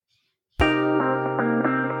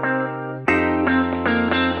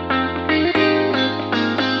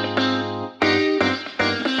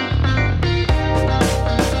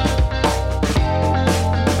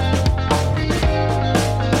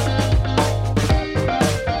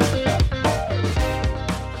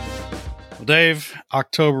Dave,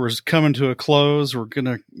 October is coming to a close. We're going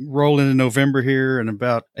to roll into November here. In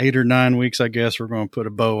about 8 or 9 weeks, I guess, we're going to put a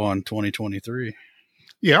bow on 2023.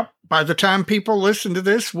 Yep. By the time people listen to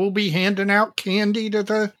this, we'll be handing out candy to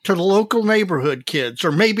the local neighborhood kids,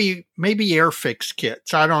 or maybe Airfix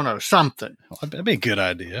kids. I don't know, something. Well, that'd be a good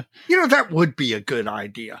idea. That would be a good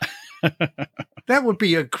idea. That would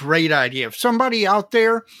be a great idea. If somebody out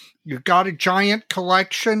there, you've got a giant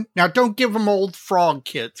collection. Now, don't give them old frog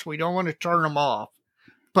kits. We don't want to turn them off.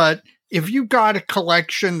 But if you've got a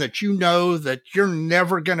collection that you know that you're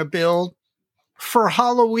never going to build, for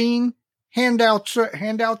Halloween, hand out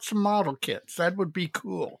some model kits. That would be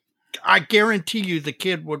cool. I guarantee you the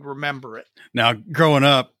kid would remember it. Now, growing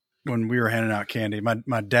up, when we were handing out candy,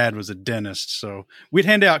 my dad was a dentist, so we'd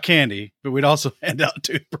hand out candy, but we'd also hand out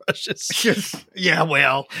toothbrushes. Yeah,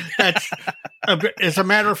 well, that's as a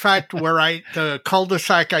matter of fact, the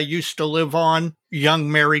cul-de-sac I used to live on,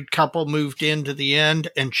 young married couple moved into the end,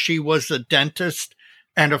 and she was a dentist,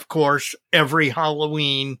 and of course, every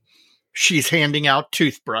Halloween, she's handing out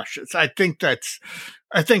toothbrushes. I think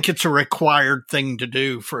it's a required thing to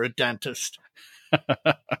do for a dentist.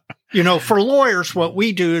 For lawyers, what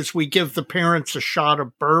we do is we give the parents a shot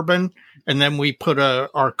of bourbon, and then we put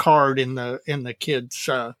our card in the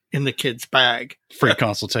kid's bag. Free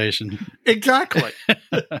consultation. Exactly.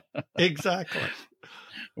 Exactly.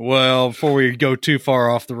 Well, before we go too far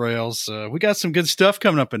off the rails, we got some good stuff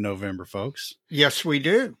coming up in November, folks. Yes, we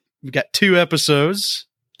do. We've got 2 episodes,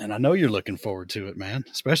 and I know you're looking forward to it, man.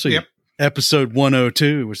 Especially episode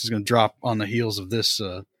 102, which is going to drop on the heels of this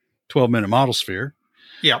 12-minute Modelshere.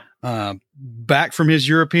 Yeah. Back from his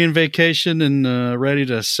European vacation and ready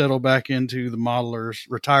to settle back into the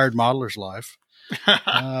retired modeler's life.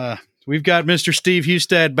 We've got Mr. Steve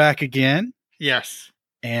Hustad back again. Yes.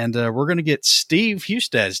 And we're going to get Steve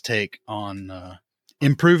Hustad's take on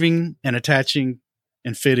improving and attaching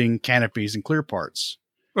and fitting canopies and clear parts.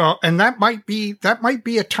 Well, and that might be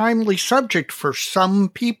a timely subject for some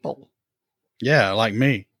people. Yeah, like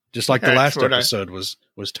me. Just like the last episode was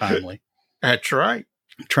timely. That's right.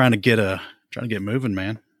 Trying to get moving,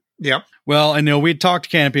 man. Yep. Well, I know we'd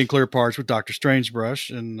talked canopy and clear parts with Dr.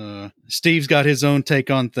 Strangebrush, and Steve's got his own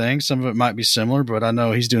take on things. Some of it might be similar, but I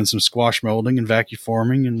know he's doing some squash molding and vacuum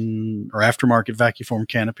forming or aftermarket vacuum form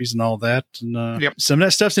canopies and all that. And some of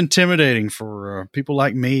that stuff's intimidating for people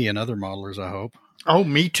like me and other modelers, I hope. Oh,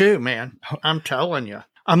 me too, man. I'm telling you.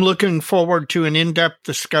 I'm looking forward to an in-depth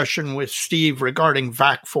discussion with Steve regarding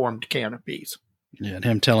vac-formed canopies. Yeah, and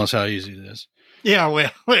him telling us how easy it is. Yeah,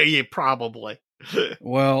 well, yeah, probably.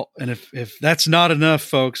 Well, and if that's not enough,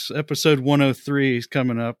 folks, episode 103 is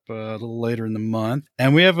coming up a little later in the month.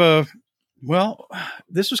 And we have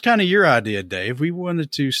this was kind of your idea, Dave. We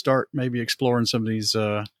wanted to start maybe exploring some of these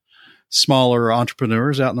smaller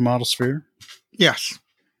entrepreneurs out in the model sphere. Yes.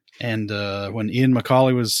 And when Ian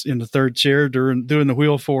McCauley was in the third chair doing the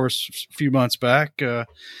wheel for us a few months back,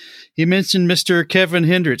 he mentioned Mr. Kevin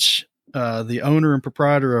Hendrich, the owner and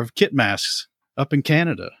proprietor of Kit Masks up in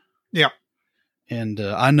Canada. Yeah. And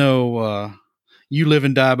I know you live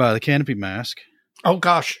and die by the canopy mask. Oh,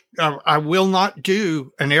 gosh. I will not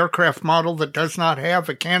do an aircraft model that does not have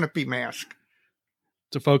a canopy mask.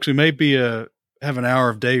 So, folks, we may be have an hour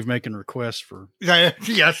of Dave making requests for.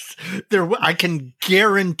 Yes. I can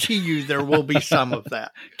guarantee you there will be some of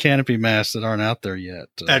that. Canopy masks that aren't out there yet.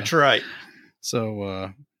 That's right.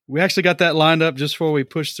 So we actually got that lined up just before we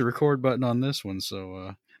pushed the record button on this one.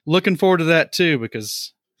 So looking forward to that, too,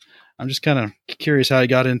 because I'm just kind of curious how he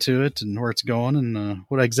got into it and where it's going and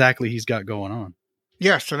what exactly he's got going on.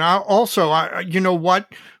 Yes, and you know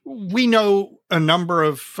what? We know a number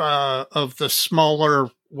of the smaller,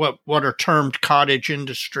 what are termed cottage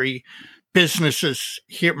industry businesses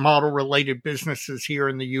here, model related businesses here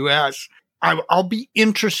in the U.S. I'll be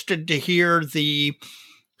interested to hear the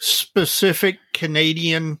specific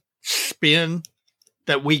Canadian spin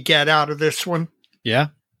that we get out of this one. Yeah,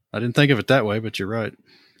 I didn't think of it that way, but you're right.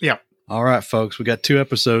 Yeah. All right, folks, we got 2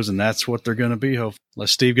 episodes, and that's what they're going to be. Hopefully,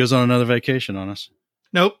 unless Steve goes on another vacation on us.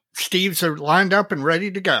 Nope. Steve's are lined up and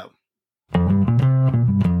ready to go.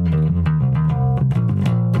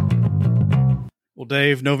 Well,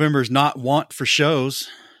 Dave, November's not want for shows.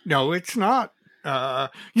 No, it's not.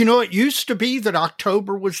 It used to be that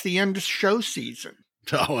October was the end of show season.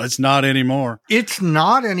 Oh, it's not anymore. It's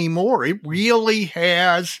not anymore. It really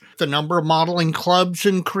has. The number of modeling clubs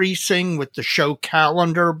increasing with the show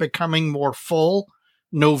calendar becoming more full.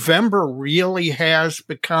 November really has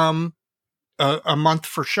become a month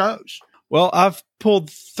for shows. Well, I've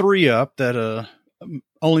pulled 3 up that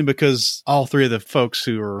only because all three of the folks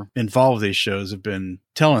who are involved with these shows have been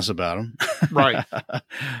telling us about them. Right.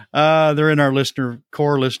 They're in our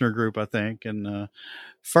core listener group, I think. And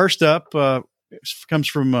first up comes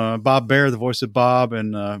from Bob Bear, the voice of Bob.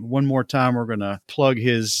 And one more time, we're going to plug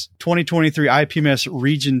his 2023 IPMS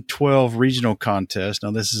Region 12 regional contest.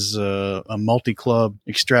 Now, this is a multi-club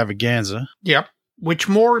extravaganza. Yep. Which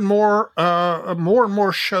more and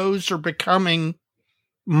more shows are becoming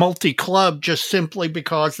multi-club just simply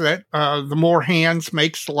because that the more hands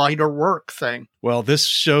makes lighter work thing. Well, this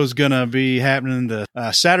show's going to be happening the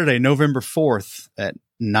Saturday, November 4th at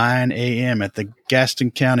 9 a.m. at the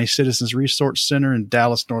Gaston County Citizens Resource Center in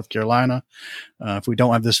Dallas, North Carolina. If we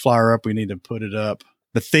don't have this flyer up, we need to put it up.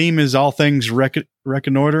 The theme is all things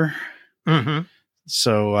reconnoiter. Mm-hmm.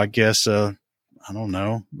 So I guess, I don't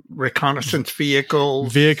know. Reconnaissance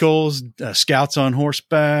vehicles. Scouts on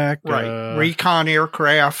horseback. Right. Recon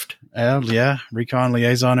aircraft. Yeah. Recon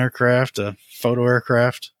liaison aircraft, photo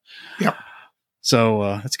aircraft. Yep.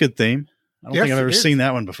 So that's a good theme. I don't think I've ever seen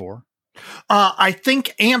that one before. I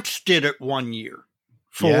think AMPS did it one year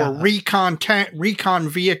for recon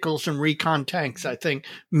vehicles and recon tanks. I think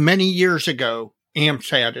many years ago, AMPS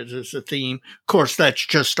had it as a theme. Of course, that's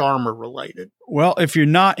just armor related. Well, if you're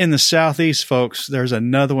not in the Southeast, folks, there's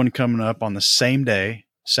another one coming up on the same day,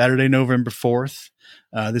 Saturday, November 4th.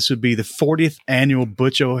 This would be the 40th annual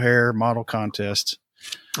Butch O'Hare Model Contest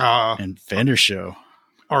and Vendor Show.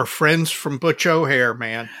 Our friends from Butch O'Hare,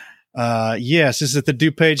 man. Yes, this is at the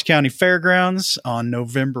DuPage County Fairgrounds on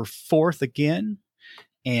November 4th again.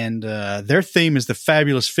 And their theme is the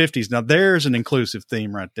Fabulous 50s. Now, there's an inclusive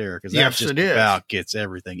theme right there because that just about gets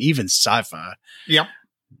everything, even sci-fi. Yep.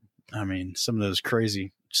 I mean, some of those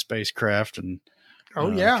crazy spacecraft and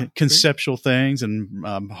conceptual things and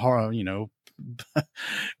horror,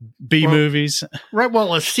 B movies. Right.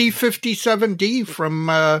 Well, a C-57D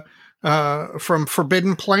from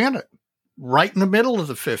Forbidden Planet, right in the middle of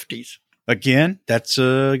the 50s. Again, that's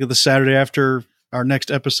the Saturday after our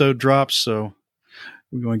next episode drops, so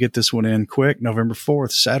we're going to get this one in quick. November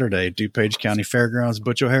 4th, Saturday, DuPage County Fairgrounds,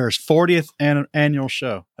 Butch O'Hare's 40th annual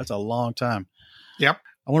show. That's a long time. Yep.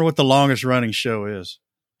 I wonder what the longest running show is.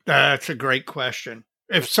 That's a great question.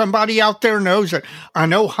 If somebody out there knows it, I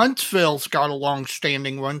know Huntsville's got a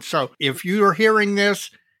long-standing one. So if you're hearing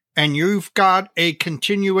this and you've got a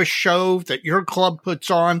continuous show that your club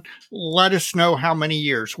puts on, let us know how many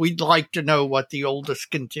years. We'd like to know what the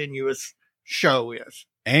oldest continuous show is.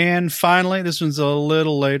 And finally, this one's a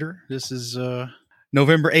little later. This is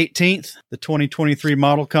November 18th, the 2023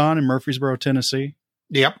 Model Con in Murfreesboro, Tennessee.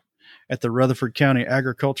 Yep. At the Rutherford County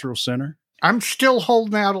Agricultural Center. I'm still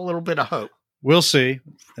holding out a little bit of hope. We'll see.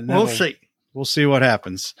 We'll see. We'll see what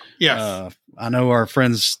happens. Yes. I know our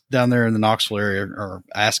friends down there in the Knoxville area are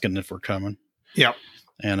asking if we're coming. Yep.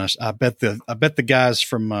 And I bet the guys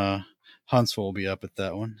from Huntsville will be up at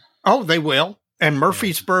that one. Oh, they will. And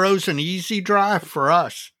Murfreesboro's an easy drive for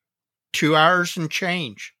us. 2 hours and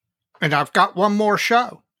change. And I've got one more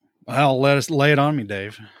show. Well, lay it on me,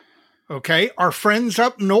 Dave. Okay. Our friends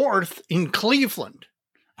up north in Cleveland.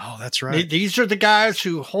 Oh, that's right. These are the guys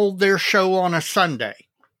who hold their show on a Sunday.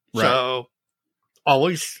 Right. So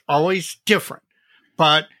always different.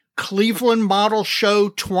 But Cleveland Model Show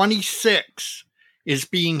 26 is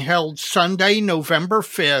being held Sunday, November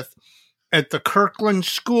 5th at the Kirkland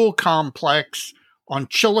School Complex on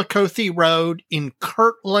Chillicothe Road in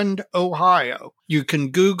Kirtland, Ohio. You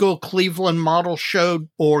can Google Cleveland Model Show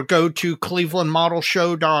or go to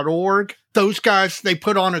clevelandmodelshow.org. Those guys, they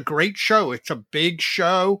put on a great show. It's a big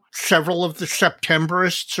show. Several of the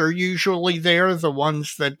Septemberists are usually there, the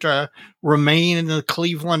ones that remain in the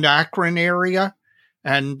Cleveland-Akron area.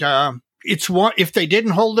 And it's one, if they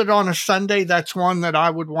didn't hold it on a Sunday, that's one that I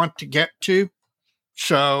would want to get to.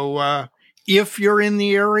 So if you're in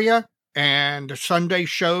the area and a Sunday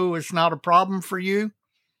show is not a problem for you,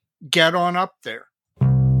 get on up there.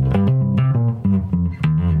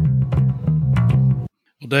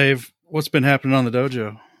 Well, Dave, what's been happening on the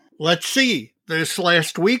dojo? Let's see. This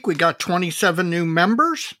last week, we got 27 new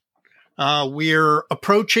members. We're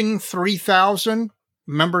approaching 3,000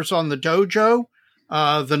 members on the dojo.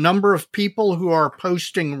 The number of people who are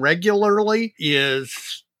posting regularly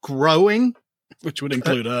is growing. Which would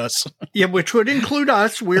include us. Yeah, which would include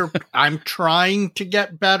us. I'm trying to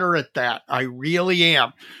get better at that. I really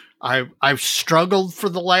am. I've struggled for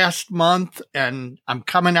the last month, and I'm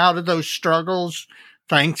coming out of those struggles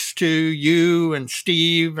thanks to you and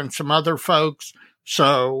Steve and some other folks.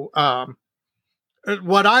 So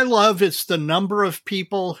what I love is the number of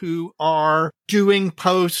people who are doing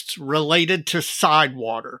posts related to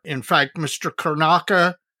Sidewater. In fact, Mr.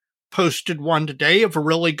 Karnaka posted one today of a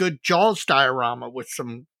really good Jaws diorama with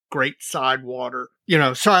some great side water.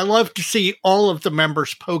 So I love to see all of the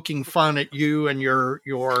members poking fun at you and your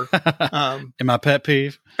and my pet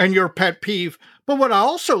peeve. And your pet peeve. But what I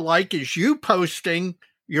also like is you posting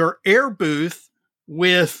your air booth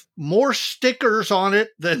with more stickers on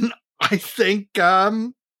it than I think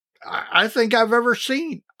I've ever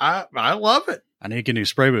seen. I love it. I need to get a new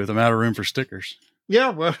spray booth. I'm out of room for stickers. Yeah,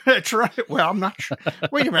 well, that's right. Well, I'm not sure.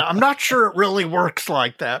 Wait a minute. I'm not sure it really works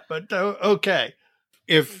like that, but okay.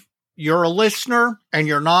 If you're a listener and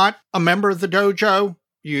you're not a member of the dojo,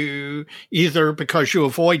 you either because you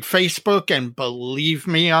avoid Facebook, and believe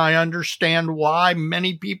me, I understand why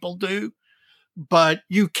many people do, but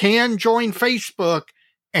you can join Facebook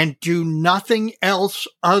and do nothing else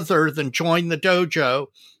other than join the dojo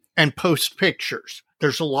and post pictures.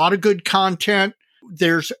 There's a lot of good content.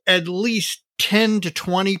 There's at least 10 to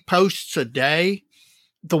 20 posts a day.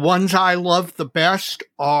 The ones I love the best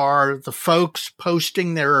are the folks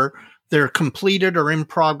posting their completed or in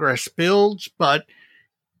progress builds, but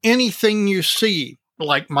anything you see,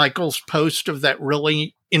 like Michael's post of that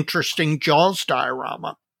really interesting Jaws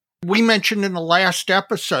diorama. We mentioned in the last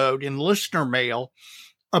episode in listener mail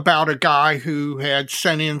about a guy who had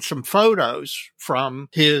sent in some photos from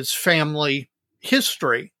his family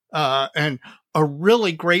history, and a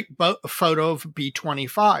really great photo of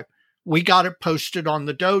B-25. We got it posted on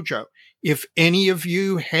the dojo. If any of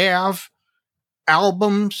you have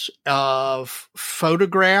albums of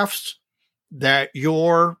photographs that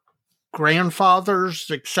your grandfathers,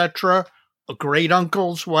 etc., great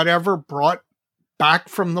uncles, whatever, brought back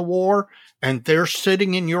from the war, and they're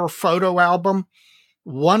sitting in your photo album,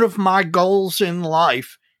 one of my goals in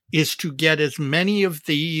life is to get as many of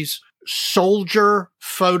these soldier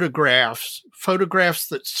photographs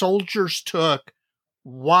that soldiers took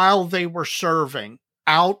while they were serving,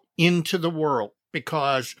 out into the world,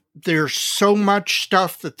 because there's so much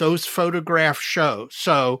stuff that those photographs show.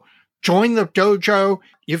 So join the dojo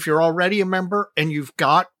if you're already a member and you've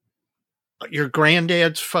got your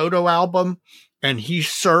granddad's photo album and he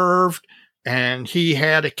served and he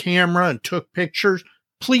had a camera and took pictures.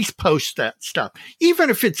 Please post that stuff. Even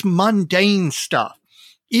if it's mundane stuff,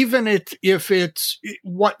 even if it's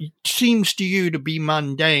what seems to you to be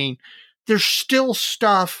mundane, there's still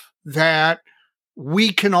stuff that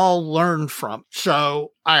we can all learn from.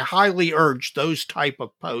 So I highly urge those type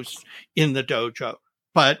of posts in the dojo.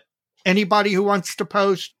 But anybody who wants to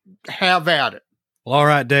post, have at it. Well, all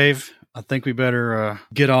right, Dave. I think we better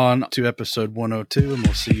get on to episode 102, and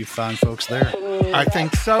we'll see you fine folks there. I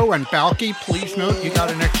think so. And Balky, please note you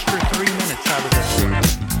got an extra 3 minutes out of this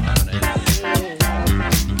one.